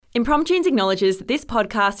Impromptunes acknowledges that this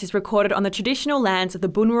podcast is recorded on the traditional lands of the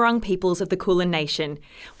Boonwurrung peoples of the Kulin Nation.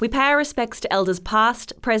 We pay our respects to elders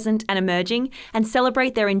past, present and emerging and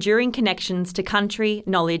celebrate their enduring connections to country,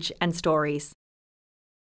 knowledge and stories.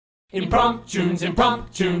 Impromptunes,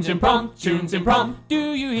 impromptunes, impromptunes, imprompt.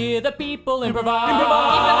 Do you hear the people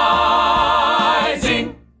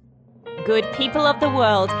improvising? Good people of the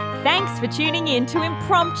world, thanks for tuning in to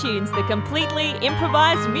Impromptunes, the completely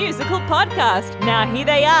improvised musical podcast. Now here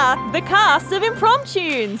they are, the cast of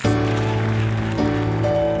Impromptunes.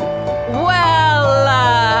 Well,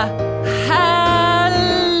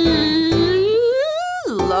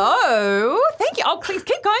 hello. Thank you. Oh, please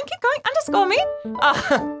keep going. Underscore me.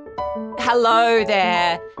 Hello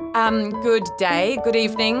there. Good day, good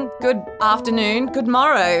evening, good afternoon, good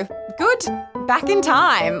morrow, good back in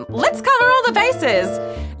time. Let's cover all the bases.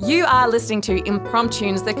 You are listening to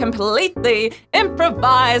Impromptunes, the completely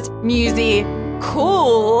improvised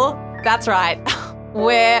music-cool. That's right,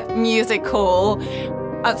 we're music-cool.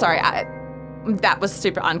 Oh, sorry, that was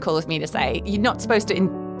super uncool of me to say. You're not supposed to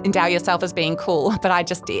endow yourself as being cool, but I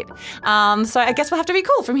just did. So I guess we'll have to be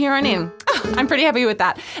cool from here on in. I'm pretty happy with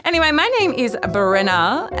that. Anyway, my name is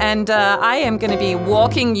Brenna, and I am going to be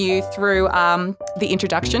walking you through the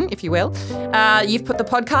introduction, if you will. You've put the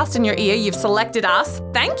podcast in your ear. You've selected us.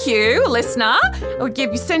 Thank you, listener.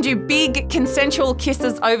 I'll send you big consensual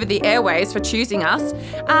kisses over the airways for choosing us.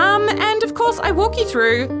 And of course, I walk you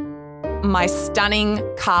through my stunning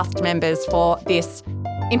cast members for this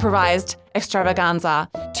improvised extravaganza.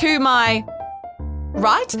 To my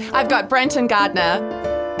right, I've got Brenton Gardner.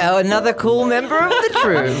 Oh, another cool member of the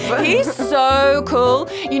troupe. He's so cool.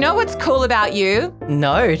 You know what's cool about you?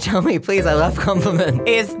 No, tell me, please. I love compliments.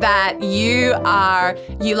 Is that you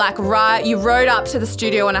rode up to the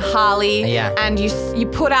studio on a Harley, and you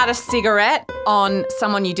put out a cigarette on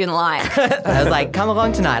someone you didn't like. I was like, come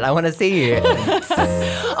along tonight. I want to see you.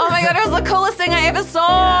 Oh my God, it was the coolest thing I ever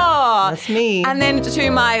saw. That's me. And then to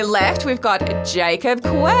my left, we've got Jacob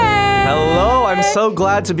Quay. Hello, I'm so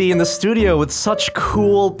glad to be in the studio with such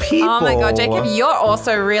cool people. Oh my God, Jacob, you're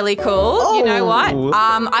also really cool. Oh. You know what?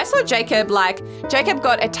 I saw Jacob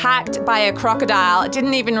got attacked by a crocodile,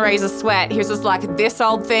 didn't even raise a sweat. He was just like this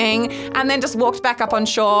old thing, and then just walked back up on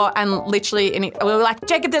shore and literally, we were like,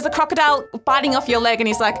 Jacob, there's a crocodile biting off your leg, and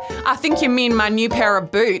he's like, I think you mean my new pair of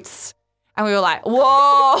boots. And we were like,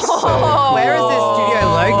 whoa. So, where is this studio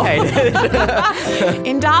located?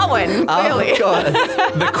 In Darwin, clearly. Oh, God.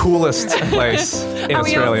 The coolest place in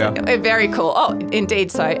Australia. Very cool. Oh,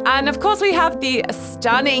 indeed so. And of course we have the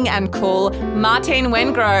stunning and cool Martine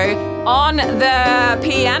Wengro on the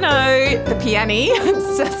piano. The piano.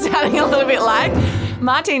 It's sounding a little bit like.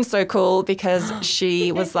 Martine's so cool because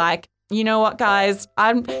she was like, you know what, guys?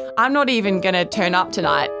 I'm not even going to turn up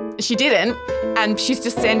tonight. She didn't, and she's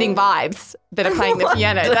just sending vibes that are playing the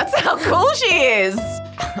piano. That's how cool she is.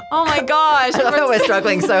 Oh my gosh. I love how we're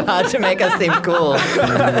struggling so hard to make us seem cool.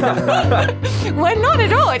 We're not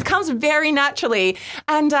at all. It comes very naturally.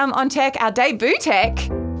 And on tech, our debut tech,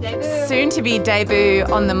 soon to be debut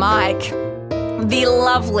on the mic, the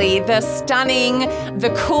lovely, the stunning, the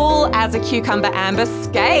cool as a cucumber Amber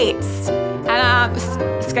Skates. And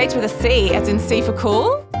Skates with a C, as in C for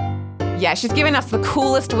cool. Yeah, she's given us the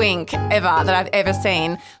coolest wink ever that I've ever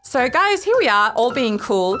seen. So guys, here we are, all being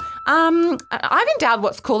cool. I've endowed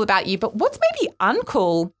what's cool about you, but what's maybe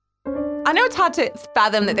uncool? I know it's hard to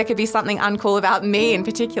fathom that there could be something uncool about me in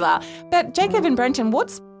particular, but Jacob and Brenton,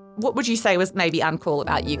 what would you say was maybe uncool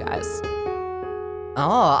about you guys?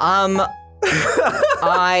 I'm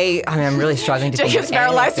really struggling to Jacob's think of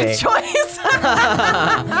paralyzed with anything. choice.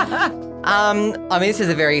 This is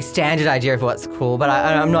a very standard idea of what's cool, but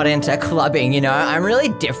I'm not into clubbing, you know? I'm really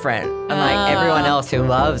different, unlike everyone else who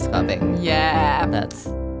loves clubbing. Yeah.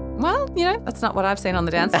 Well, you know, that's not what I've seen on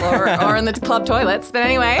the dance floor or in the club toilets. But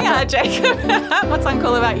anyway, Jacob, what's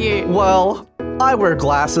uncool about you? Well, I wear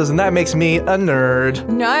glasses, and that makes me a nerd.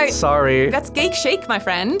 No. Sorry. That's geek chic, my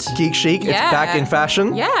friend. Geek chic, Yeah. It's back in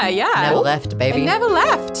fashion. Yeah. Never left, baby. It never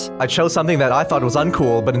left. I chose something that I thought was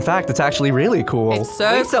uncool, but in fact, it's actually really cool. It's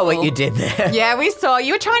so We saw cool. what you did there. Yeah, we saw.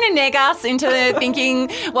 You were trying to neg us into thinking,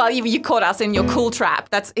 well, you caught us in your cool trap.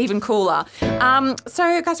 That's even cooler.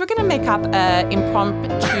 So, guys, we're going to make up an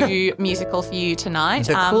impromptu musical for you tonight.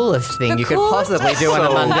 The coolest thing you could possibly do on a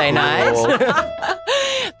So Monday night. cool.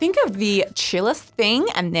 Think of the chillest thing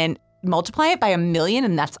and then multiply it by 1 million,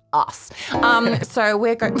 and that's us. So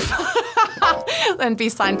we're going. and be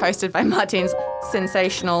signposted by Martine's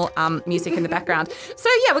sensational music in the background. So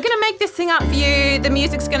yeah, we're going to make this thing up for you. The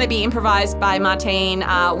music's going to be improvised by Martine.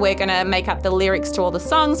 We're going to make up the lyrics to all the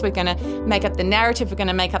songs. We're going to make up the narrative. We're going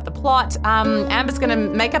to make up the plot. Amber's going to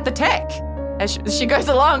make up the tech. As she goes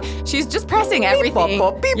along, she's just pressing everything. Beep,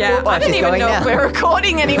 bop, bop, beep, yeah, bop. I don't She's even going know if now. we're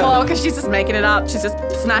recording anymore because she's just making it up. She's just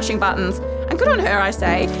smashing buttons. And good on her, I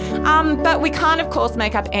say. But we can't, of course,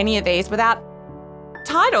 make up any of these without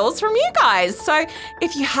titles from you guys. So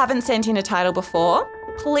if you haven't sent in a title before,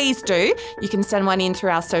 please do. You can send one in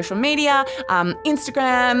through our social media,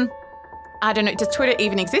 Instagram. I don't know, does Twitter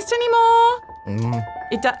even exist anymore?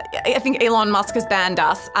 I think Elon Musk has banned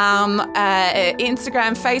us.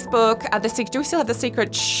 Instagram, Facebook, do we still have the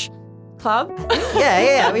Secret Club?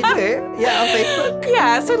 Yeah, we do. Yeah, on Facebook.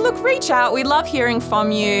 Yeah, so look, reach out. We love hearing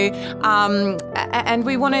from you, and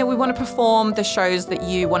we want to perform the shows that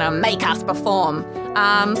you want to make us perform.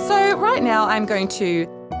 So right now, I'm going to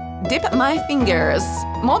dip my fingers,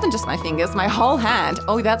 more than just my fingers, my whole hand.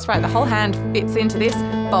 Oh, that's right, the whole hand fits into this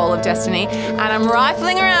bowl of destiny, and I'm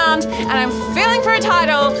rifling around, and I'm feeling for a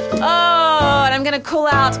title. Oh, and I'm gonna call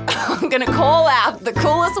out the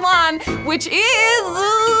coolest one, which is,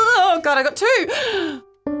 oh God, I got two.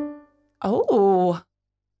 Oh,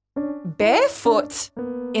 Barefoot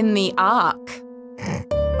in the Ark.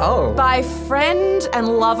 Oh. By friend and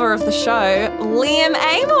lover of the show, Liam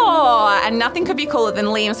Amor. And nothing could be cooler than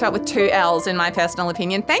Liam spelled with 2 L's, in my personal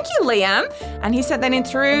opinion. Thank you, Liam. And he sent that in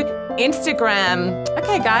through Instagram.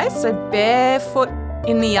 Okay, guys, so Barefoot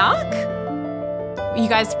in the Ark. You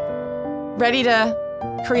guys ready to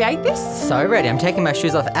create this? So ready. I'm taking my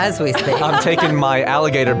shoes off as we speak. I'm taking my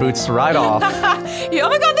alligator boots right off. Yeah, oh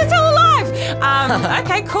my God, they're still alive.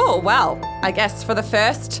 Okay, cool. Well, I guess for the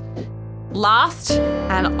first, last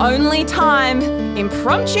and only time,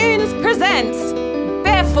 Impromptunes presents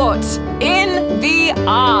Barefoot in the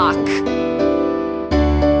Ark.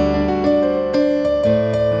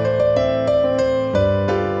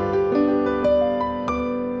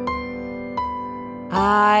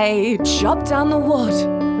 I chopped down the wood.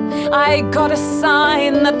 I got a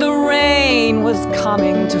sign that the rain was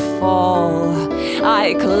coming to fall.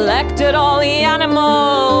 I collected all the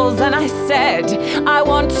animals and I said, I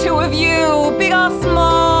want 2 of you, big or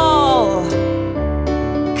small.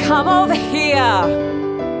 Come over here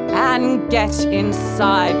and get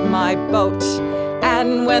inside my boat.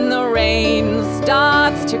 And when the rain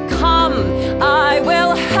starts to come, I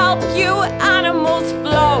will help you animals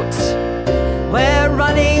float. We're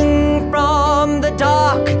running from the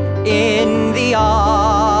dark in the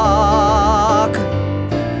ark.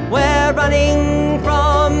 We're running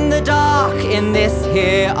from the dark in this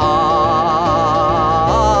here ark.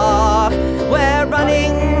 We're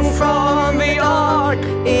running from the dark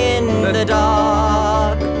in the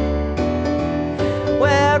dark.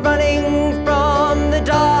 We're running from the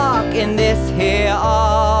dark in this here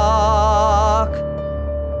ark.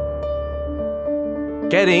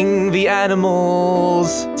 Getting the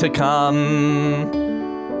animals to come.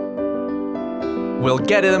 We'll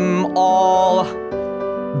get them all,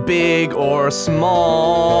 big or small.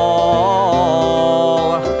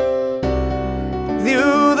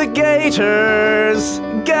 You the gators,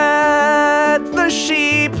 get the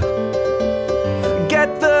sheep.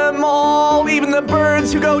 Get them all, even the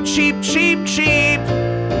birds who go cheep, cheep, cheep.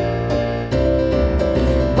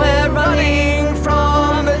 We're running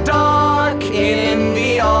from the dark in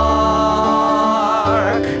the ark.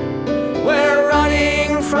 We're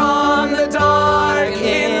running from the dark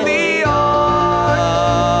in the ark.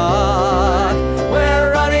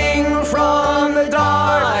 We're running from the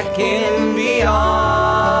dark in the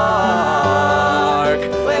ark.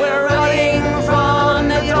 We're running from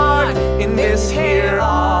the dark in this here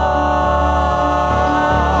ark.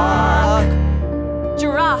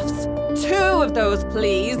 Giraffes, 2 of those,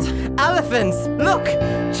 please. Elephants, look,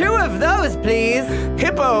 2 of those, please.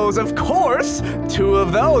 Hippos, of course. 2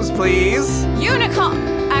 of those, please. Unicorn.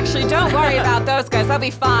 Actually, don't worry about those guys. They'll be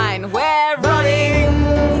fine. We're Running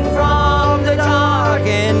from the dark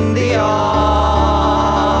in the ark.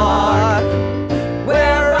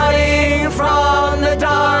 We're running from the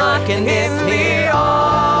dark in this here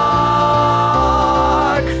ark.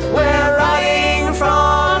 We're running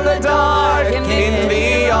from the dark in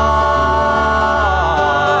the ark.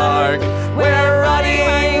 We're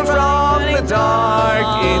running from the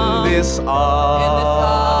dark in this ark. In this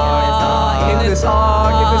ark. In this ark.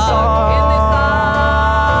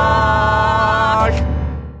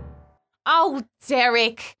 Oh,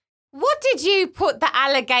 Derek. What did you put the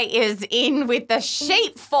alligators in with the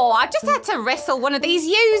sheep for? I just had to wrestle one of these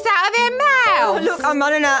ewes out of their mouths. Look, I'm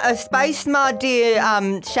running out of space, my dear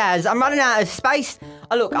Shaz. I'm running out of space.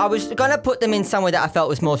 Look, I was going to put them in somewhere that I felt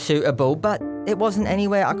was more suitable, but it wasn't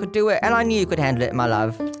anywhere I could do it, and I knew you could handle it, my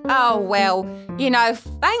love. Oh, well,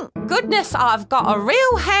 thank goodness I've got a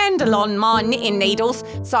real handle on my knitting needles,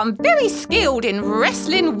 so I'm very skilled in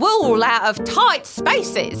wrestling wool out of tight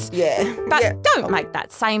spaces. Yeah. But don't make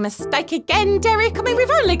that same mistake again, Derek. I mean,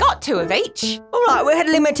 we've only got 2 of each. All right, we had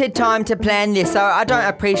limited time to plan this, so I don't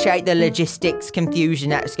appreciate the logistics confusion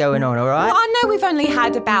that's going on, all right? I know we've only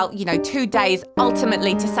had about, 2 days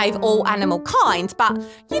ultimately to save all animal kind, but,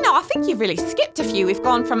 I think you've really skipped a few. We've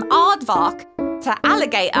gone from aardvark to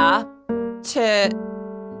alligator to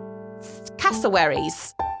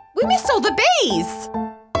cassowaries. We missed all the bees.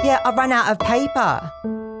 Yeah, I ran out of paper.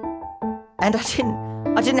 And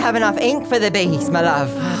I didn't have enough ink for the bees, my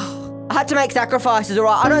love. I had to make sacrifices, all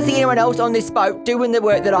right? I don't see anyone else on this boat doing the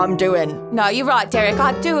work that I'm doing. No, you're right, Derek.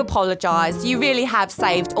 I do apologise. You really have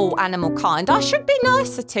saved all animal kind. I should be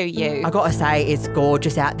nicer to you. I gotta say, it's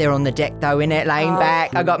gorgeous out there on the deck, though, innit? Laying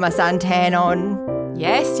back. I got my suntan on.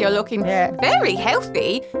 Yes, you're looking very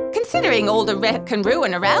healthy. Considering all the wreck and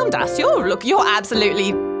ruin around us, you're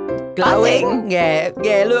absolutely glowing. buzzing.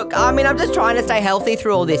 Yeah, look, I mean, I'm just trying to stay healthy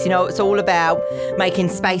through all this. It's all about making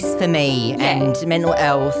space for me and mental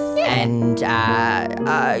health and,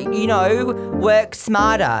 work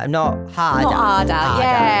smarter, not harder. Not harder.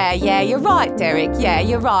 Yeah, you're right, Derek. Yeah,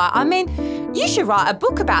 you're right. I mean, you should write a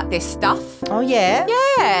book about this stuff. Oh, yeah?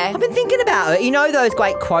 Yeah. I've been thinking about it. You know those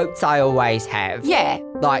great quotes I always have? Yeah.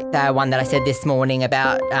 Like the one that I said this morning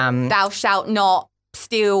about... Thou shalt not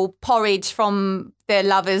steal porridge from their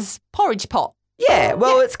lover's porridge pot. Yeah,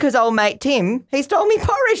 well, it's because old mate Tim, he stole me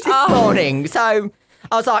porridge this morning. So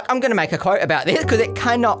I was like, I'm going to make a quote about this because it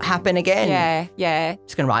cannot happen again. Yeah.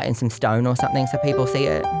 Just going to write it in some stone or something so people see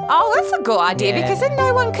it. Oh, that's a good idea because then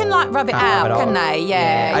no one can rub it out, can they?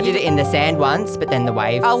 Yeah. I did it in the sand once, but then the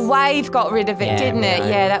waves. A wave got rid of it, didn't it?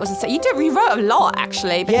 Yeah, that was you wrote a lot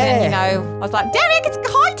actually, but then I was like, Derek, it's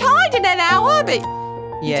high tide in an hour, but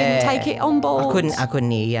you didn't take it on board. I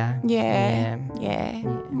couldn't hear you. Yeah.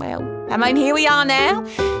 Well, I mean, here we are now.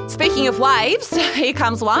 Speaking of waves, here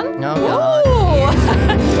comes one. Oh, God.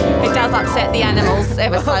 Ooh. It does upset the animals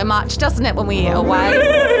ever so much, doesn't it, when we hit a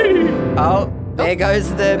wave? Oh, there goes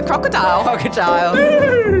the crocodile.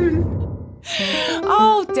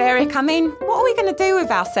 Oh, Derek, I mean, what are we going to do with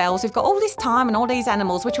ourselves? We've got all this time and all these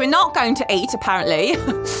animals, which we're not going to eat, apparently,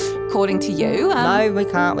 according to you. No, we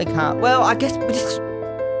can't. Well, I guess we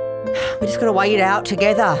just got to wait it out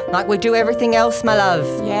together, like we do everything else, my love.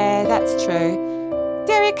 Yeah, that's true.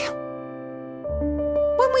 Derek,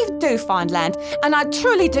 when we do find land, and I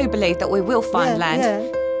truly do believe that we will find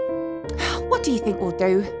land, what do you think we'll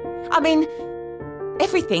do? I mean,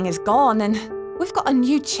 everything is gone and we've got a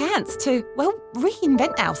new chance to,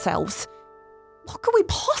 reinvent ourselves. What could we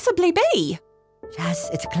possibly be? Jazz,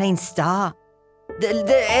 it's a clean start. I'm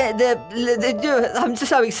just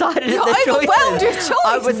so excited You're at the overwhelmed with choice.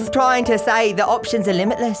 I was trying to say the options are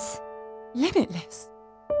limitless. Limitless?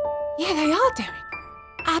 Yeah, they are, Derek.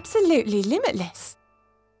 Absolutely limitless.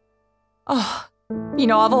 Oh,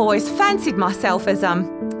 I've always fancied myself as,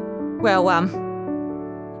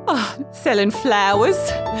 selling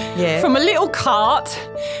flowers from a little cart.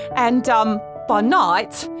 And, by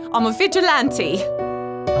night, I'm a vigilante.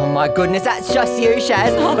 Oh my goodness, that's just you,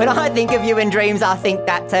 Shaz. When I think of you in dreams, I think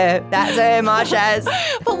that's her. That's her, my Shaz.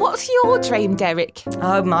 But what's your dream, Derek?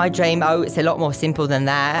 Oh, my dream. Oh, it's a lot more simple than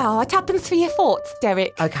that. Oh, what happens for your thoughts,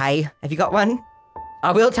 Derek? Okay, have you got one?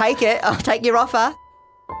 I will take it. I'll take your offer.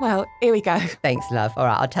 Well, here we go. Thanks, love. All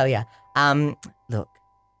right, I'll tell you. Look,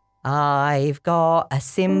 I've got a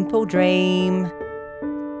simple dream,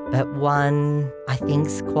 but one I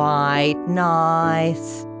think's quite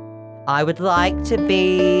nice. I would like to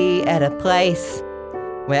be at a place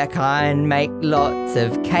where I can make lots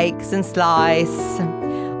of cakes and slice.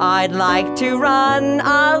 I'd like to run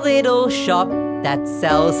a little shop that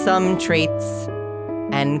sells some treats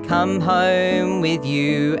and come home with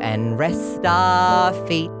you and rest our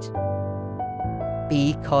feet.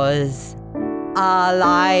 Because our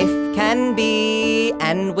life can be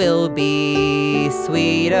and will be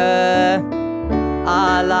sweeter.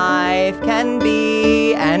 Our life can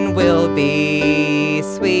be and will be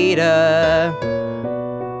sweeter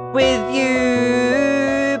with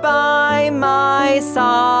you by my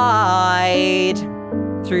side.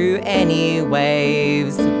 Through any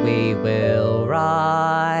waves we will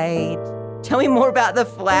ride. Tell me more about the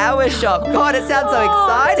flower shop. God, it sounds so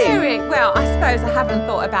exciting. Derek, well, I suppose I haven't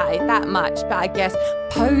thought about it that much, but I guess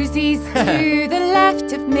posies to the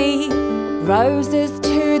left of me, roses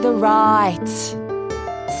to the right.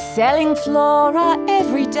 Selling flora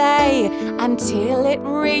every day until it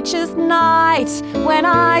reaches night, when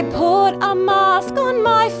I put a mask on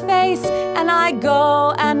my face and I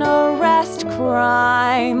go and arrest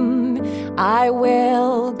crime. I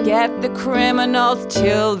will get the criminals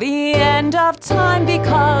till the end of time,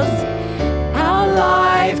 because our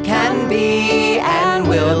life can be and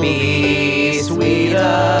will be sweeter.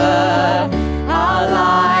 Our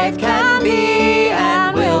life can be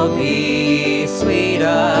and will be sweeter.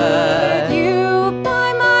 With you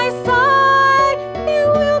by my side, there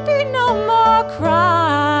will be no more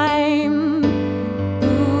crime.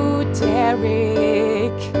 Ooh,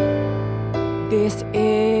 Derek, this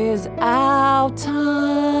is our time.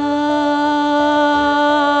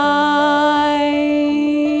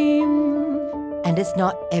 And it's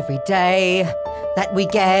not every day that we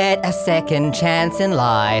get a second chance in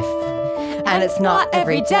life. And it's not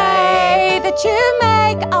every day that you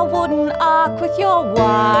make a wooden ark with your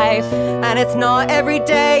wife. And it's not every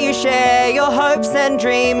day you share your hopes and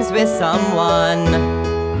dreams with someone.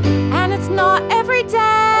 And it's not every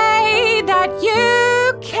day that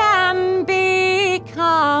you can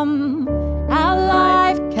become. Our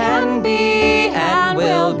life can be and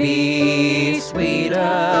will be sweeter.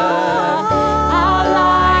 Our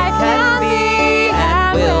life can be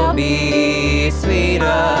and will be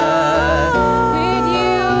sweeter.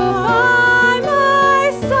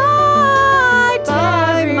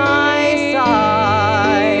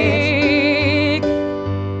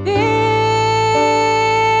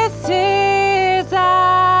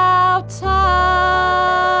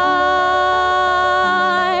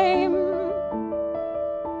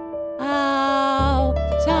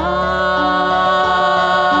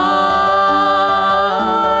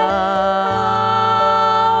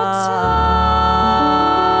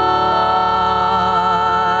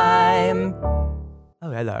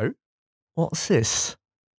 Hello. What's this?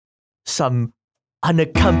 Some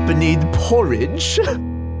unaccompanied porridge?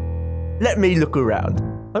 Let me look around.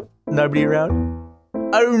 Oh, nobody around?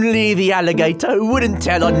 Only the alligator who wouldn't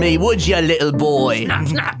tell on me, would you, little boy? Snap,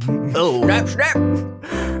 snap. Oh. Snap, snap.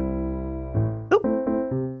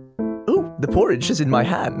 Oh, the porridge is in my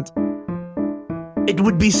hand. It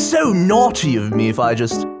would be so naughty of me if I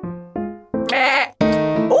just...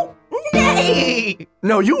 Oh, nay!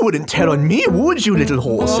 No, you wouldn't tell on me, would you, little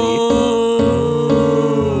horsey?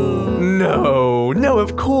 No,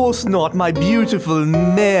 of course not, my beautiful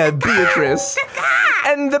mare Beatrice.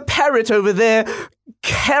 And the parrot over there,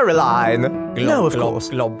 Caroline. No, of course.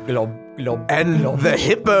 Glob, glob, glob. And glob, the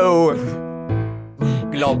hippo,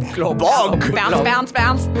 glob, glob. Bog. Bounce, bounce,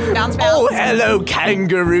 bounce, bounce, bounce. Oh, hello,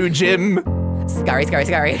 Kangaroo Jim. Scurry, scurry,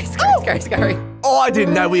 scurry. Scurry, scurry. Oh, I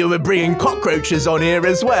didn't know we were bringing cockroaches on here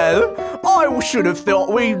as well. I should have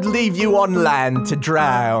thought we'd leave you on land to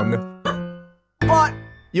drown. But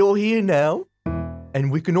you're here now, and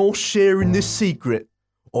we can all share in this secret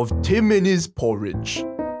of Tim and his porridge.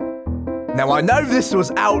 Now, I know this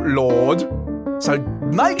was outlawed, so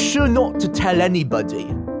make sure not to tell anybody,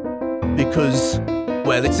 because,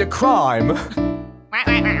 well, it's a crime.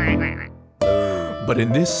 But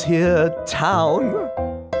in this here town,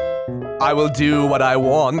 I will do what I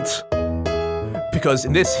want. Because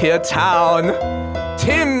in this here town,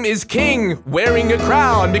 Tim is king wearing a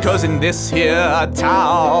crown. Because in this here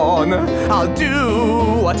town, I'll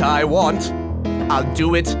do what I want. I'll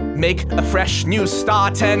do it, make a fresh new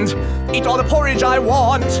start, and eat all the porridge I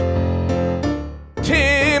want.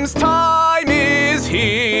 Tim's time is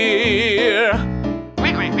here.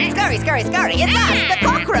 Scurry, scurry, scurry. It's us, the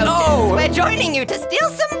cockroaches. No. We're joining you to steal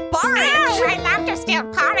some porridge. I love to steal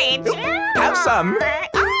porridge. Have some.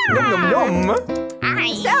 Nom nom nom.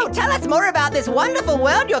 So, tell us more about this wonderful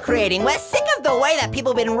world you're creating. We're sick of the way that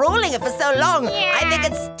people have been ruling it for so long. Yeah. I think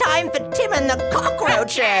it's time for Tim and the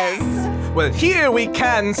cockroaches. Well, here we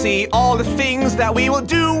can see all the things that we will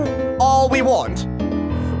do all we want.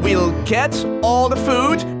 We'll get all the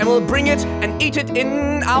food and we'll bring it and eat it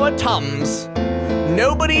in our tums.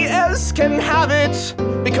 Nobody else can have it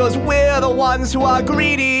because we're the ones who are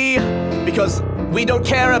greedy. Because we don't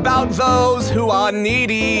care about those who are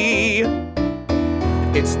needy.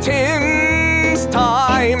 It's Tim's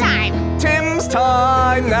time. Tim's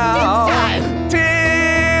time now.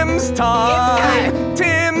 Tim's time.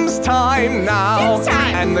 Tim's time now. Tim's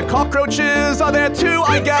time. And the cockroaches are there too,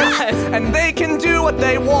 I guess. And they can do what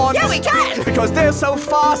they want. Yeah, we can. Because they're so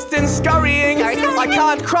fast and scurrying. Scurry, scurry, I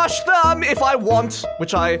can't crush them if I want.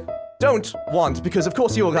 Which I don't want, because of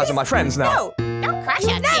course you all guys are my friends now. No. Don't crush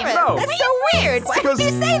us, Tim. No. That's so weird. Why Because-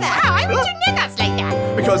 did you say that? Why would you nick us like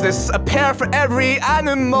that? Because there's a pair for every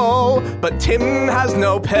animal, but Tim has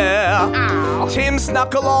no pair. Oh. Tim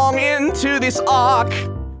snuck along into this ark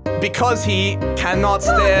because he cannot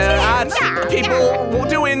stare at no, people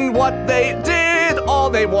doing what they did all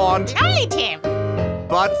they want. Only Tim.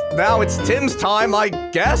 But now it's Tim's time, I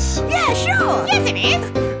guess. Yeah, sure. Yes, it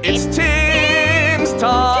is. It's Tim's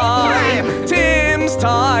time. Tim's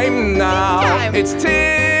time now. time. It's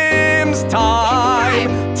Tim's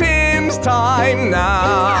time. Tim's time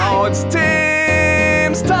now. It's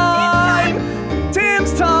Tim's time.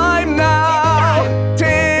 Tim's time now.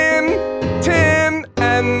 Tim,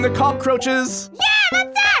 and the cockroaches. Yeah,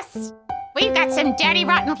 that's us. We've got some dirty,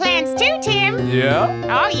 rotten plans too, Tim. Yeah.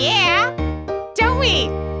 Oh, yeah. Don't we?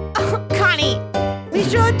 Connie. We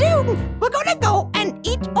sure do. We're gonna go and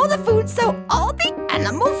eat all the food so all the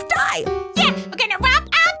animals die. Yeah, we're gonna rub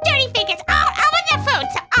our dirty fingers all over the food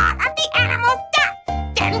so all of the animals die.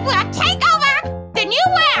 Then we'll take over the new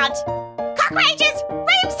world. Cockroaches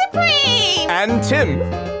reign supreme. And Tim.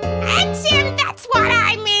 And Tim, that's what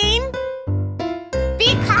I mean.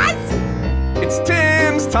 Because It's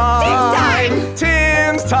Tim's time.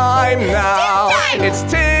 Tim's time now. Tim's time. It's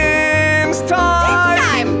Tim's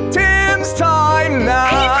time. Tim's time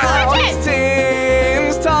now. And It's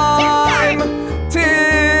Tim's time.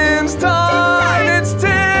 Tim's time. It's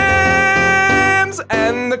Tim's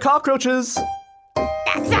and the cockroaches.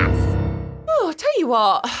 that's us. Oh, tell you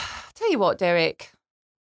what, Derek.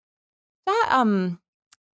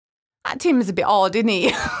 That Tim's a bit odd, isn't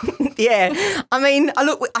he? Yeah. I mean,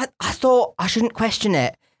 I thought I shouldn't question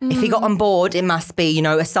it. If he got on board, it must be,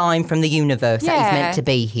 a sign from the universe that he's Yeah. meant to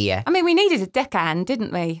be here. I mean, we needed a deckhand,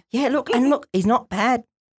 didn't we? Yeah, look, he's not bad.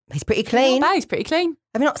 He's pretty clean. He's pretty clean.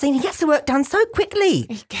 Have you not seen? He gets the work done so quickly.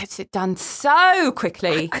 He gets it done so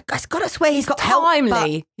quickly. I got to swear he's got help, but-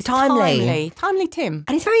 Timely. He's timely. Timely Tim.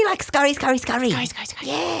 And he's very like scurry. Guys.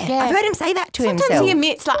 Yeah. Yeah. I've heard him say that to Sometimes himself. he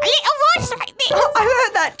emits like A little voice like this. Oh, I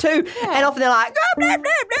heard that too. And often they're like, "Blah, blah, blah,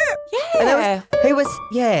 blah." And yeah. who was,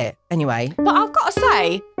 yeah. Anyway. But I've got to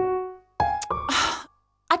say,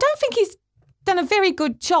 I don't think he's done a very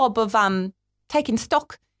good job of taking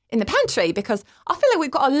stock in the pantry because I feel like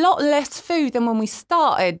we've got a lot less food than when we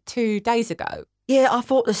started 2 days ago. Yeah, I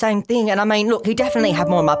thought the same thing. And I mean, look, he definitely had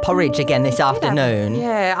more of my porridge again this afternoon.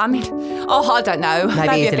 Yeah, I mean, I don't know.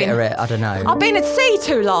 Maybe he's I've been- illiterate. I don't know. I've been at sea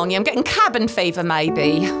too long. I'm getting cabin fever,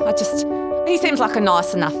 maybe. He seems like a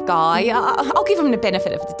nice enough guy. I'll give him the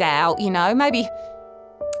benefit of the doubt, maybe.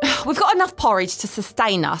 We've got enough porridge to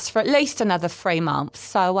sustain us for at least another 3 months.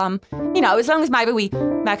 So, as long as maybe we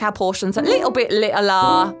make our portions a little bit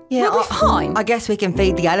littler, we'll be fine. I guess we can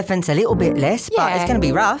feed the elephants a little bit less, but Yeah. it's going to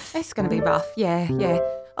be rough. It's going to be rough, yeah.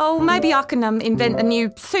 Oh, maybe I can invent a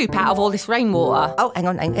new soup out of all this rainwater. Oh, hang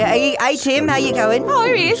on. Hey, Tim, how you going? Oh,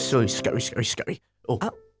 here he is. So scary. Oh.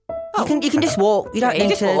 You can just walk. You don't Yeah, you need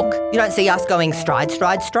just to. walk. You don't see us going stride.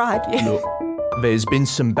 Look, there's been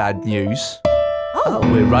some bad news. Oh.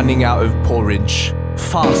 We're running out of porridge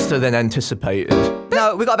faster than anticipated.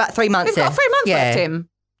 No, we've got about 3 months We've got left. 3 months yeah. left, Tim.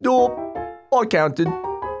 No, I counted.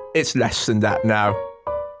 It's less than that now.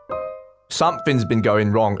 Something's been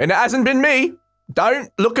going wrong, and it hasn't been me. Don't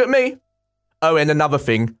look at me. Oh, and another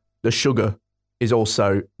thing, the sugar is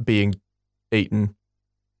also being eaten.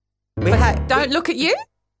 Don't look at you.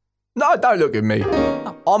 No, don't look at me.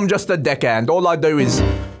 I'm just a deckhand. All I do is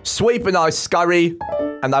sweep and I scurry,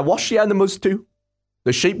 and I wash the animals too.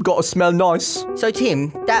 The sheep gotta smell nice. So,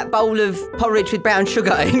 Tim, that bowl of porridge with brown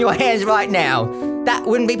sugar in your hands right now, that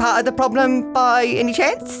wouldn't be part of the problem by any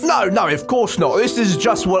chance? No, of course not. This is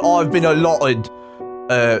just what I've been allotted.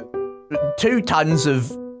 2 tons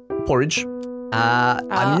of porridge.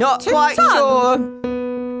 I'm not 2 quite tons? sure.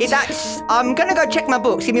 If that's, I'm going to go check my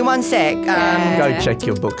books. Give me 1 sec. Go check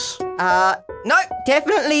your books. No,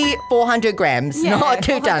 definitely 400 grams, not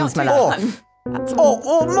 2 tons, my love.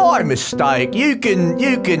 Oh, my mistake. You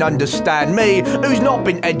can understand me, who's not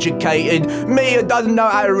been educated, me who doesn't know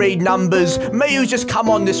how to read numbers, me who's just come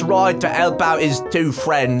on this ride to help out his 2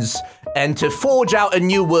 friends, and to forge out a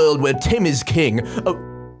new world where Tim is king.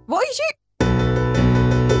 What did you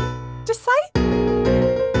just say?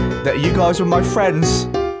 That you guys were my friends.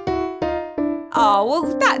 Oh,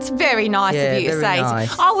 well, that's very nice Yeah, of you to very say.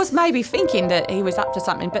 nice. I was maybe thinking that he was up to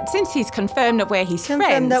something, but since he's confirmed that we're his Confirm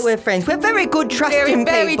friends, that we're friends. We're very good, trusting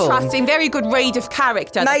very people. trusting, very good read of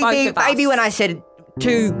character. the both of us. Maybe when I said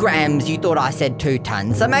 2 grams, you thought I said 2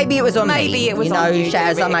 tons. So maybe it was on me. Maybe it was you know, on you. Shaz,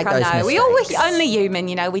 I Derek, make those know. mistakes. We always only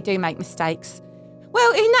human, we do make mistakes.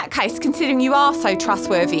 Well, in that case, considering you are so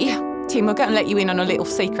trustworthy, Tim, we're going to let you in on a little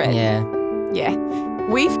secret. Yeah. Yeah.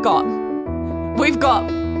 We've got we've got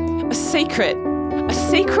a secret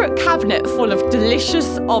cabinet full of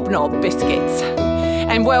delicious Obnob biscuits.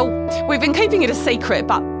 And well, we've been keeping it a secret,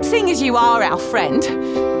 but seeing as you are our friend,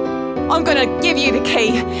 I'm going to give you the key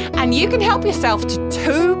and you can help yourself to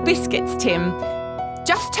 2 biscuits, Tim.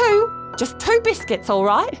 Just two biscuits, all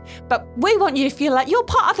right? But we want you to feel like you're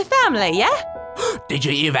part of the family, yeah? Did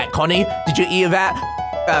you hear that, Connie? Did you hear that,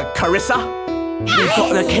 Carissa? You've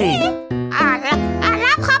got the key. I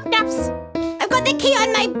love Hobnobs. I've got the key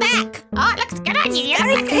on my back. Oh, it looks good on you. It's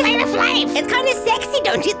like Flavor Flav. It's kind of sexy,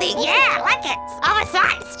 don't you think? Yeah, I like it. It's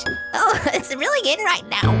oversized. Oh, it's really in right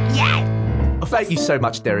now. Yeah. Oh, thank you so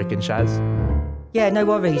much, Derek and Shaz. Yeah, no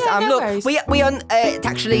worries. Yeah, no Look, worries. we on. It's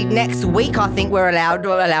actually next week. I think we're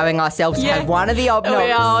allowing ourselves to have one of the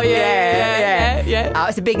Obnobs. Oh, yeah.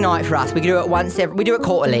 It's a big night for us. We do it once every. We do it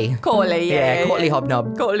quarterly. Quarterly, yeah. Quarterly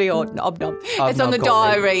Hobnob. Quarterly Obnob. It's on the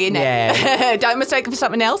quarterly. diary, innit? Yeah. Don't mistake it for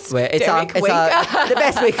something else. It's Derek the week.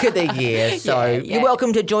 best week of the year. So Yeah. you're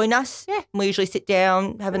welcome to join us. Yeah. We usually sit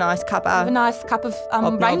down, have a nice cuppa. A nice cup of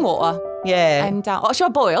Hobnob. rainwater. Yeah. And should I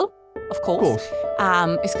boil? Of course.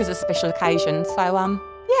 It's because it's a special occasion. So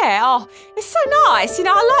it's so nice. You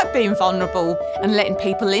know, I like being vulnerable and letting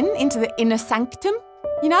people into the inner sanctum.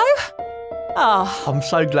 You know. Oh. I'm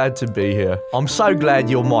so glad to be here. I'm so glad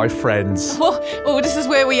you're my friends. Well, this is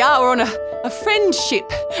where we are. We're on a friendship.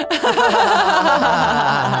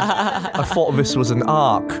 I thought this was an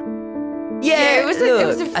arc. Yeah, it was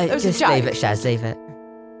a just joke. leave it, Shaz. Leave it.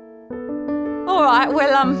 All right.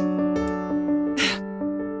 Well,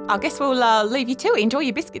 I guess we'll leave you to it. Enjoy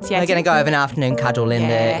your biscuits, yeah. We're going to go have an afternoon cuddle in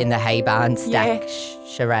Yeah. the hay barn stack. Yeah.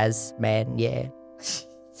 Shiraz, man. Yeah.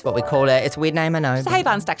 It's what we call it. It's a weird name, I know. It's a hay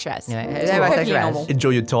barn stack Shiraz. Yeah, It's hay barn stack perfectly Shiraz. normal. Enjoy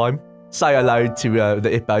your time. Say hello to the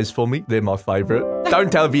hippos for me. They're my favourite.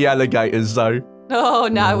 Don't tell the alligators, though. Oh,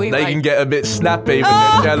 no, we They won't. can get a bit snappy when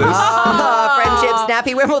they're jealous. Oh, friendship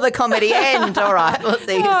snappy. When will the comedy end? All right, we'll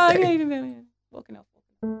see you Oh, soon. yeah. Walking off.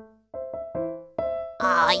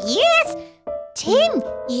 Oh, yes. Tim,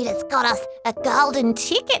 you just got us a golden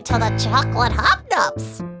ticket to the chocolate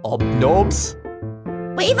Hobnobs. Obnobs.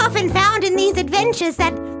 We've often found in these adventures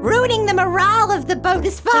that ruining the morale of the boat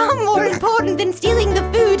is far more important than stealing the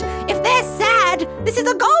food. If they're sad, this is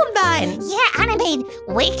a gold mine. Yeah, and I mean,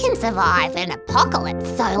 we can survive an apocalypse,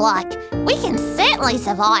 so, we can certainly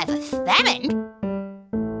survive a famine.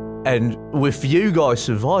 And with you guys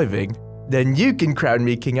surviving, then you can crown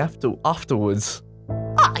me king afterwards.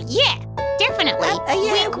 Oh, yeah, definitely.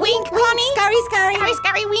 Yeah, wink, Connie. Scurry, scurry. Scurry,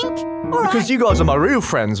 scurry, wink. All right. Because you guys are my real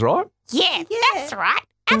friends, right? Yeah, that's right.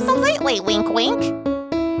 Absolutely, wink, wink.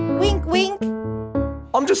 Wink, wink.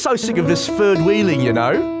 I'm just so sick of this third wheeling, you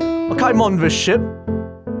know. I came on this ship.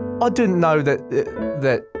 I didn't know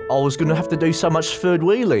that I was going to have to do so much third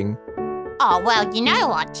wheeling. Oh, well, you know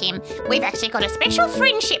what, Tim? We've actually got a special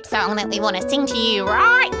friendship song that we want to sing to you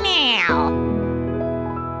right now.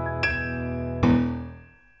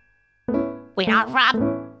 When I rub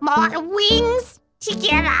my wings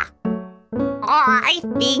together, I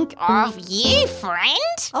think of you, friend.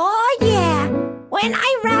 Oh, yeah. When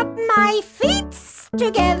I rub my feet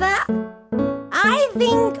together, I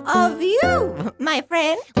think of you, my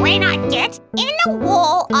friend. When I get in the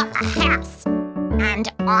wall of a house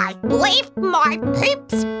and I leave my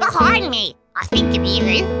poops behind me, I think of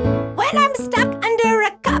you. When I'm stuck under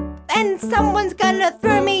a cup and someone's gonna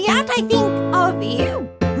throw me out, I think of you,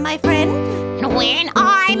 my friend. And when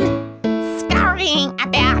I'm scurrying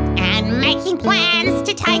about and making plans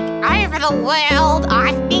to take over the world,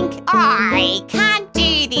 I think I can't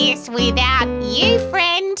do this without you,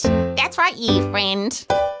 friend. That's right, you friend.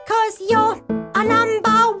 'Cause you're a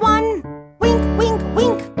number one. Wink, wink,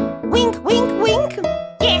 wink. Wink, wink, wink.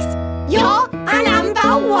 Yes, you're A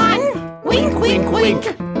number one. Wink, wink,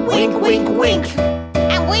 wink. Wink, wink, wink.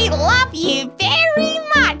 and we love you very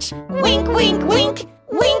much. Wink, wink, wink.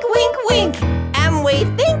 Wink, wink, wink. And we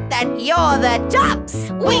think that you're the tops.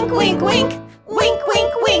 Wink, wink, wink. Wink,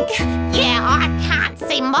 wink, wink. Yeah, I can't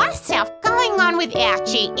see myself going on without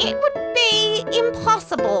you. It would be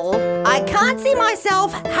impossible. I can't see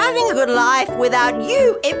myself having a good life without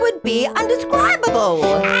you. It would be undescribable.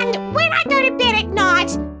 And when I go to bed at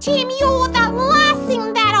night, Tim, you're the last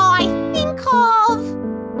thing that I think of.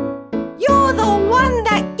 You're the one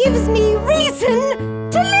that gives me reason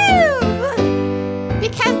to live.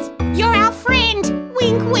 Because you're our friend.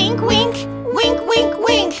 Wink, wink, wink. Wink, wink,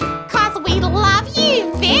 wink. 'Cause we love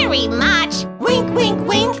you very much. Wink, wink,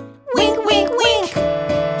 wink. Wink, wink, wink.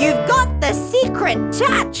 You've got the secret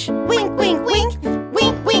touch. Wink, wink, wink.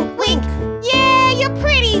 Wink, wink, wink. Yeah, you're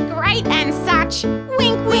pretty great and such.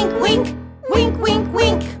 Wink, wink, wink. Wink, wink,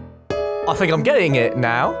 wink. I think I'm getting it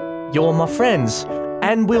now. you're my friends.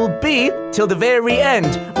 And we'll be till the very end.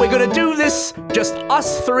 We're gonna do this, just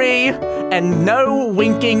us three, and no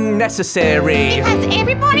winking necessary. Because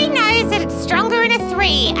everybody knows that it's stronger in a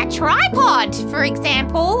 3. A tripod, for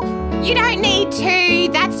example. You don't need 2,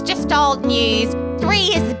 that's just old news. 3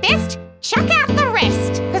 is the best. Chuck out the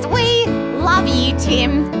rest. Because we love you,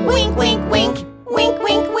 Tim. Wink, wink, wink. Wink,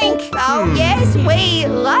 wink, wink. Oh, yes, we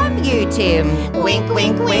love you, Tim. Wink,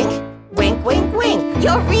 wink, wink. Wink, wink, wink.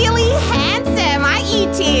 You're really handsome, aren't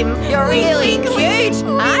you, Tim? You're really cute,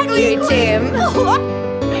 aren't you, Tim?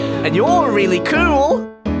 And you're really cool.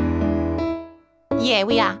 Yeah,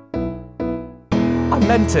 we are. I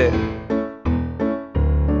meant it.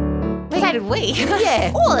 So did we.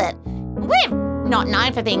 Yeah. All of it. We're not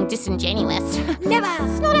known for being disingenuous. Never.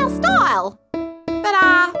 It's not our style.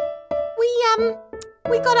 But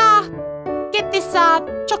we gotta get this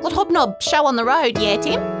chocolate hobnob show on the road, yeah,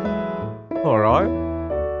 Tim? All right.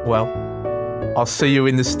 Well, I'll see you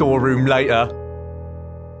in the storeroom later.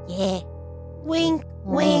 Yeah. Wink,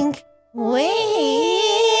 wink, wink.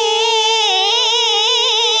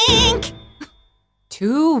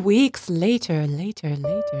 2 weeks later.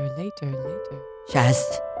 Shaz,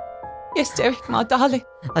 Yes, Derek, my darling.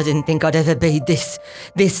 I didn't think I'd ever be this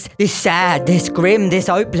sad, this grim, this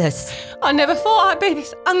hopeless. I never thought I'd be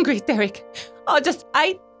this hungry, Derek. I just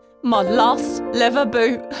ate my last leather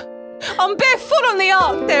boot. I'm barefoot on the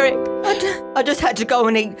ark, Derek. I just had to go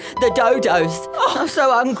and eat the dodos. I'm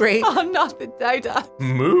so hungry. Oh, not the dodo.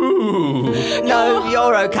 Moo. No,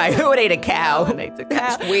 you're okay. Who would eat a cow? I need to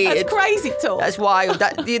cow. That's weird. That's crazy talk. That's wild.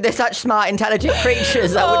 They're such smart, intelligent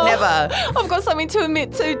creatures. I would never. I've got something to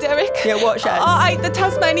admit to, Derek. Yeah, what, Shaz? I ate the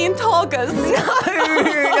Tasmanian tigers.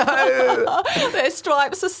 No. Their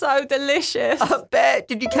stripes are so delicious. I bet.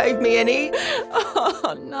 Did you cave me any?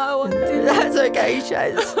 Oh, no, I didn't. That's okay,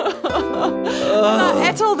 Shaz. I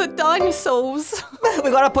ate all the dinosaurs. We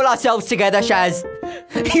gotta pull ourselves together, Shaz.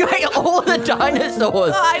 You ate all the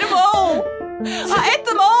dinosaurs. I ate them all. I ate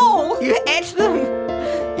them all. You ate them.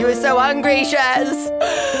 You were so hungry, Shaz.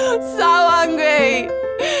 So hungry.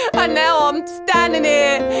 And now I'm standing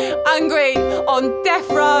here, hungry, on death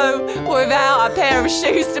row, without a pair of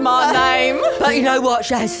shoes to my name. But you know what,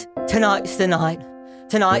 Shaz? Tonight's the night.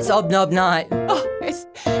 Tonight's Obnob night. Oh,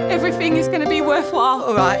 everything is going to be worthwhile.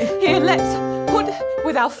 All right. Here, let's put,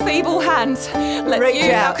 with our feeble hands, let's Reach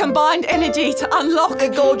use out. our combined energy to unlock The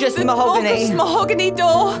gorgeous mahogany. gorgeous mahogany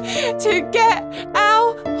door to get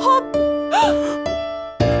our hob...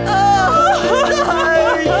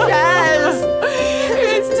 Oh, Shaz!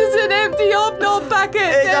 It's just an empty hobnob bucket,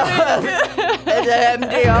 Derek. It's an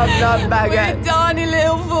empty Obnob bag. With tiny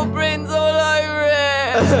little footprints all over it.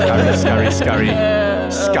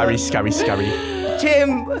 Scurry.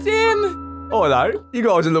 Tim, Tim, Oh, hello. You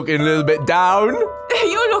guys are looking a little bit down.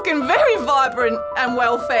 you're looking very vibrant and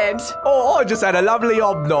well fed. Oh, I just had a lovely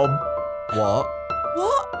hobnob. what?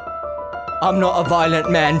 What? I'm not a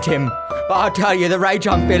violent man, Tim, but I'll tell you the rage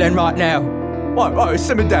I'm feeling right now. Right,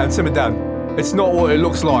 simmer down. It's not what it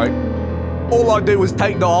looks like. All I did was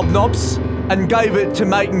take the hobnobs and gave it to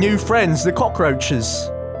make new friends, the cockroaches.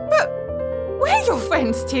 We're your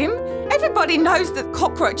friends, Tim. Everybody knows that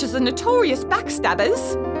cockroaches are notorious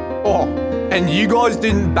backstabbers. Oh, and you guys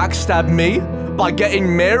didn't backstab me by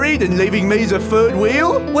getting married and leaving me as a third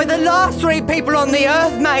wheel? We're the last 3 people on the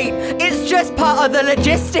earth, mate. It's just part of the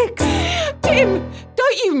logistics. Tim,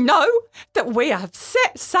 don't you know that we have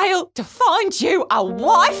set sail to find you a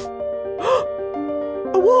wife?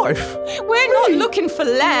 A wife? We're not looking for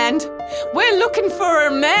land. We're looking for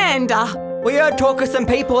Amanda. We heard talk of some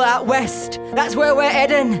people out west. That's where we're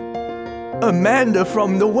heading. Amanda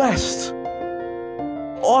from the West.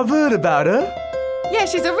 I've heard about her. Yeah,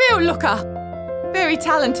 she's a real looker. Very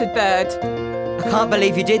talented bird. I can't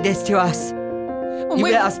believe you did this to us. And You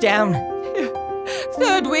we- let us down.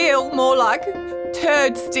 Third wheel, more like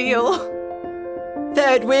turd steel.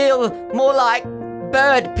 Third wheel, more like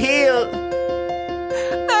bird peel.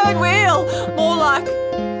 Third wheel, more like...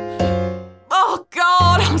 Oh,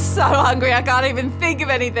 God, I'm so hungry I can't even think of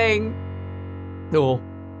anything. Oh,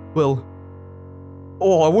 well.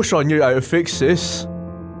 Oh, I wish I knew how to fix this.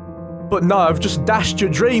 But no, I've just dashed your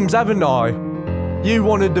dreams, haven't I? You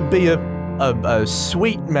wanted to be a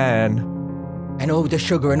sweet man. And all the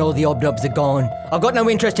sugar and all the obnobs are gone. I've got no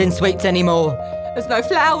interest in sweets anymore. There's no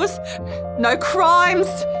flowers, no crimes.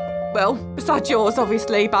 Well, besides yours,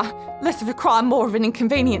 obviously, but less of a crime, more of an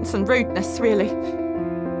inconvenience and rudeness, really.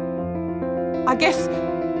 I guess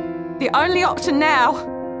the only option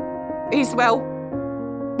now is, well,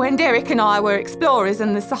 when Derek and I were explorers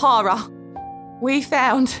in the Sahara, we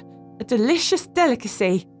found a delicious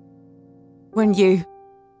delicacy when you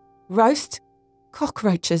roast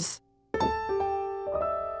cockroaches.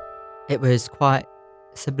 It was quite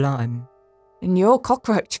sublime. And your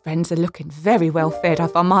cockroach friends are looking very well fed,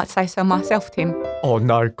 if I might say so myself, Tim. Oh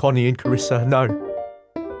no, Connie and Carissa, no.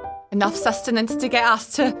 Enough sustenance to get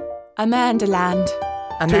us to Amandaland.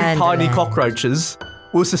 Two tiny cockroaches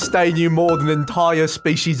will sustain you more than an entire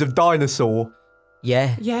species of dinosaur.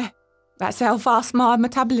 Yeah. Yeah, that's how fast my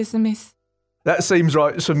metabolism is. That seems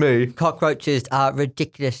right to me. Cockroaches are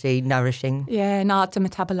ridiculously nourishing. Yeah, and hard to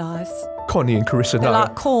metabolise. Connie and Carissa, They're no.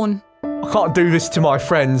 like corn. I can't do this to my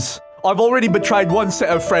friends. I've already betrayed one set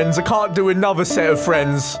of friends. I can't do another set of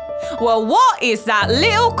friends. Well, what is that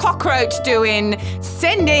little cockroach doing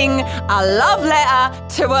sending a love letter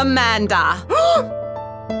to Amanda?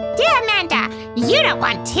 Dear Amanda, you don't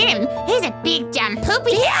want Tim. He's a big dumb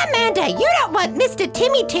poopy. Yeah, Amanda, you don't want Mr.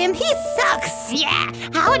 Timmy Tim. He sucks. Yeah,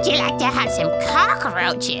 how would you like to have some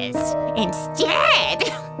cockroaches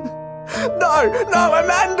instead? No,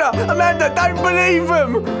 Amanda, don't believe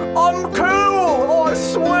him. I'm cool, I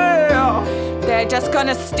swear. They're just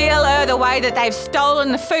gonna steal her the way that they've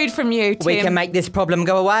stolen the food from you, Tim. We can make this problem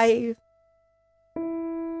go away.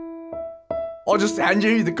 I'll just hand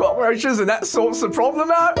you the cockroaches and that sorts the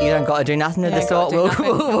problem out. You don't got to do nothing of Yeah, the sort. gotta do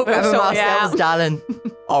We'll nothing. we'll grab We'll them sort you ourselves, out. darling.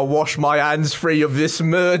 I'll wash my hands free of this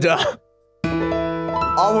murder.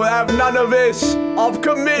 I will have none of this. I've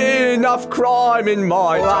committed enough crime in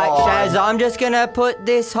my Right, time. Shaz, I'm just going to put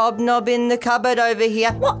this hobnob in the cupboard over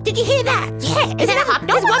here. What? Did you hear that? Yeah, is it a hobnob?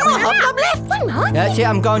 There's one more hobnob left. One more? That's it,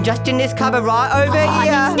 I'm going just in this cupboard right over Oh,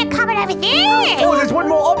 here. it's in the cupboard over there. Oh, there's one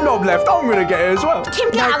more hobnob left. I'm going to get it as well.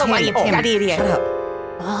 Tim, get out of the way, you Tim, bloody idiot. Shut up.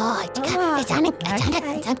 Oh, it's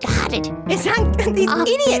unguarded. It's these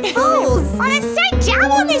idiot fools. Oh, there's so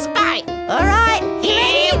dumb on this boat. All right.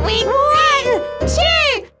 Here we go. 2,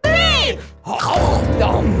 3.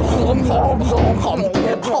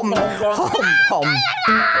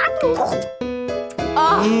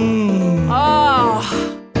 Oh,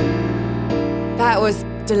 that was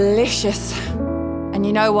delicious. And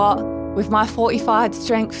you know what? With my fortified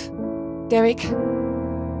strength, Derek,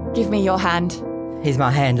 give me your hand. Here's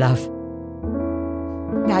my hand, love.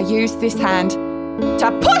 Now use this hand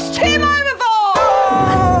to push Tim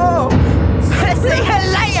overboard! See you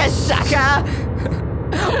later, sucker!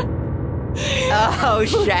 Oh,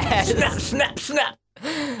 Shaz. Snap, snap.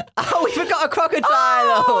 Oh, we forgot a crocodile.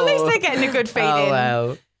 Oh, at least they're getting a good feed Oh, in.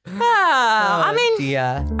 well. I mean,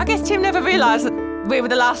 dear. I guess Tim never realised that we were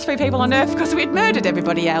the last 3 people on Earth because we'd murdered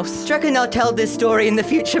everybody else. Do you reckon they'll tell this story in the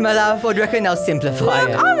future, my love, or do you reckon they'll simplify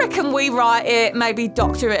it? I reckon we write it, maybe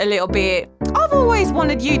doctor it a little bit. I've always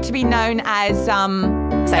wanted you to be known as,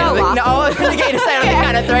 Say it on the- Noah. No, I was going to get you to say it on the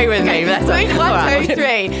count of 3 with me. But that's Wait, all right. 1, 2,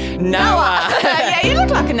 3. Noah. Yeah, you look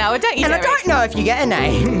like a Noah, don't you, And I Derek? don't know if you get a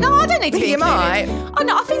name. No, I don't need to be You included. might. Oh,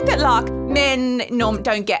 no, I think that, like, men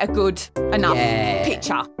don't get a good enough Yeah.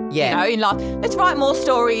 picture. Yeah. You know, in life. Let's write more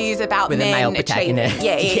stories about With a men male achieving. protagonist.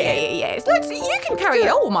 Yeah. So you can carry it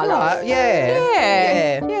all, my love. Right,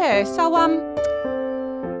 yeah. Yeah. So,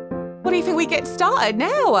 what do you think we get started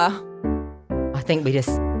now? I think we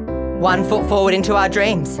just 1 foot forward into our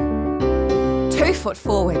dreams. 2 foot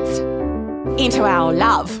forwards into our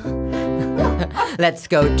love. Let's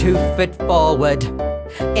go 2 foot forward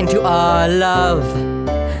into our love.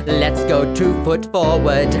 Let's go 2 foot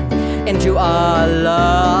forward into our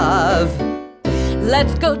love.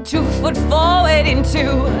 Let's go 2 foot forward into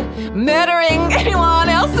murdering anyone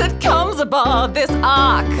else that comes aboard this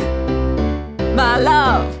ark. My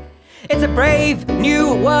love. It's a brave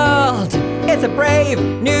new world. It's a brave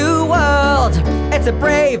new world. It's a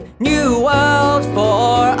brave new world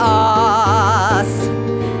for us.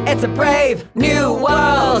 It's a brave new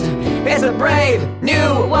world. It's a brave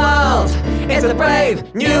new world. It's a brave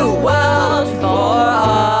new world for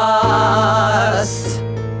us.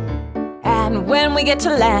 And when we get to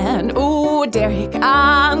land, ooh, Derek,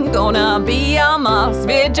 I'm gonna be a Mars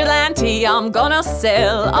vigilante. I'm gonna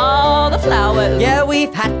sell all the flowers. Yeah,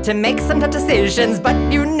 we've had to make some tough decisions, but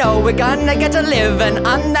you know we're gonna get to live, and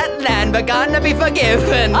on that land we're gonna be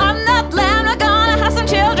forgiven. On that land, we're gonna have some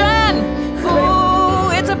children.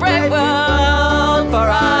 Ooh, it's a brave world for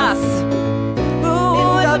us.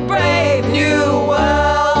 Ooh, It's a brave new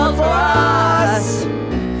world for us.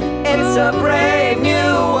 It's a brave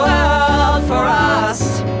new world for us.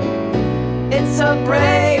 It's a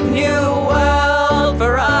brave new world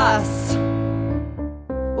for us.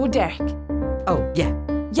 Ooh, Derek. Oh, yeah.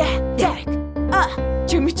 Yeah, Derek.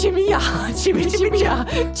 Jimmy, Jimmy, ya. Jimmy, Jimmy, ya.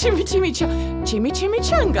 Jimmy, Jimmy, cha. Jimmy, Jimmy,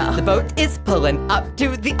 chunga. The boat is pulling up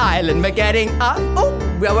to the island. We're getting off. Oh,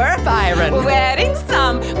 We're firing. wearing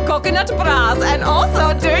some coconut bras and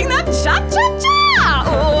also doing the cha-cha-cha.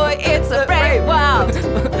 Oh, it's a brave world.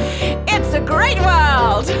 It's a great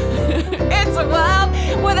world. It's a world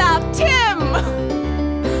without Tim.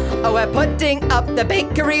 Oh, we're putting up the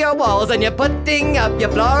bakery walls, and you're putting up your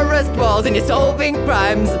florist walls, and you're solving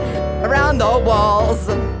crimes around the walls.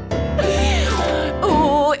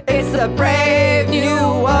 Ooh, It's a brave new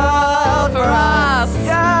world for us.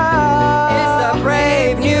 It's a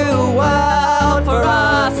brave new world for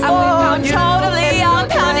us. And we go totally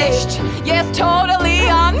unpunished. Yes, totally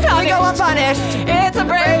unpunished. We go unpunished. It's a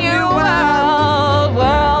brave new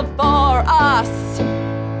world for us.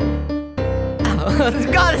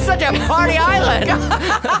 God, it's such a party island.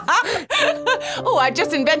 Oh, I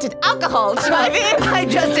just invented alcohol, Shivy. I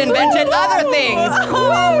just invented other things.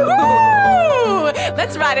 Woo!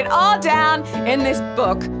 Let's write it all down in this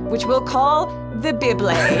book, which we'll call the Bible.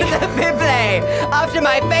 The Bible, after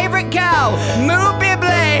my favorite cow, Moo Bible.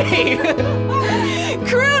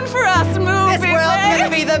 Croon for us, Moo This world's gonna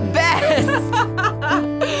be the best.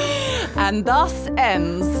 And thus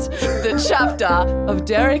ends the chapter of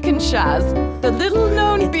Derek and Shaz, the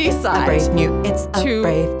little-known B-side. Brave new, it's a to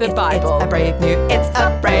brave, the Bible. It's a brave new, it's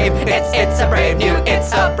a brave, it's a brave new,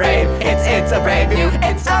 it's a brave, it's a brave new,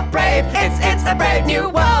 it's a brave, it's a brave new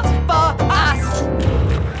world for us.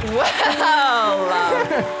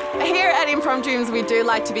 Well, here at Impromptus, we do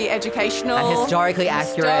like to be educational, And historically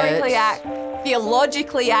accurate.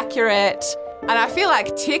 theologically accurate, and I feel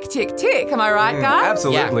like tick, tick, tick. Am I right, guys?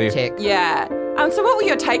 Absolutely. Yeah, tick. Yeah. So, what were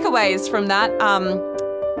your takeaways from that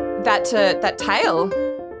tale?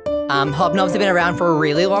 Hobnobs have been around for a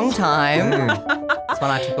really long time. That's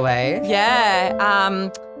one I took away. Yeah.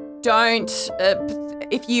 Don't.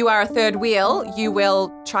 If you are a third wheel, you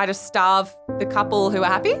will try to starve the couple who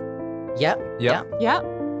are happy. Yep. Yep. Yeah.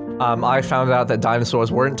 I found out that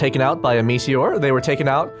dinosaurs weren't taken out by a meteor. They were taken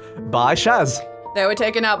out by Shaz. They were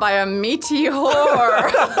taken out by a meteor.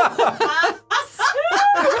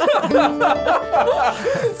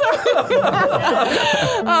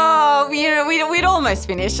 Oh, we'd almost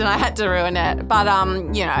finished and I had to ruin it. But,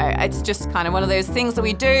 it's just kind of one of those things that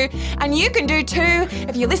we do. And you can do too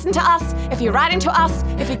if you listen to us, if you write into us,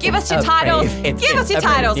 if you give us your titles. Give us your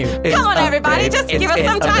titles. Come on, everybody, just give us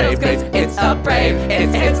some titles because it's a brave,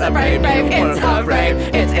 it's a brave, it's a brave,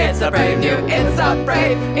 it's a brave new, it's a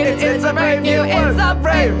brave, it's a brave new, it's a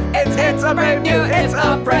brave, it's a brave new, it's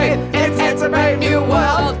a brave, it's a brave new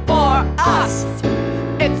world for us.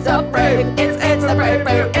 It's a brave, it's a brave,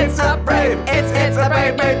 it's a brave, it's a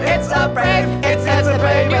brave, it's a brave,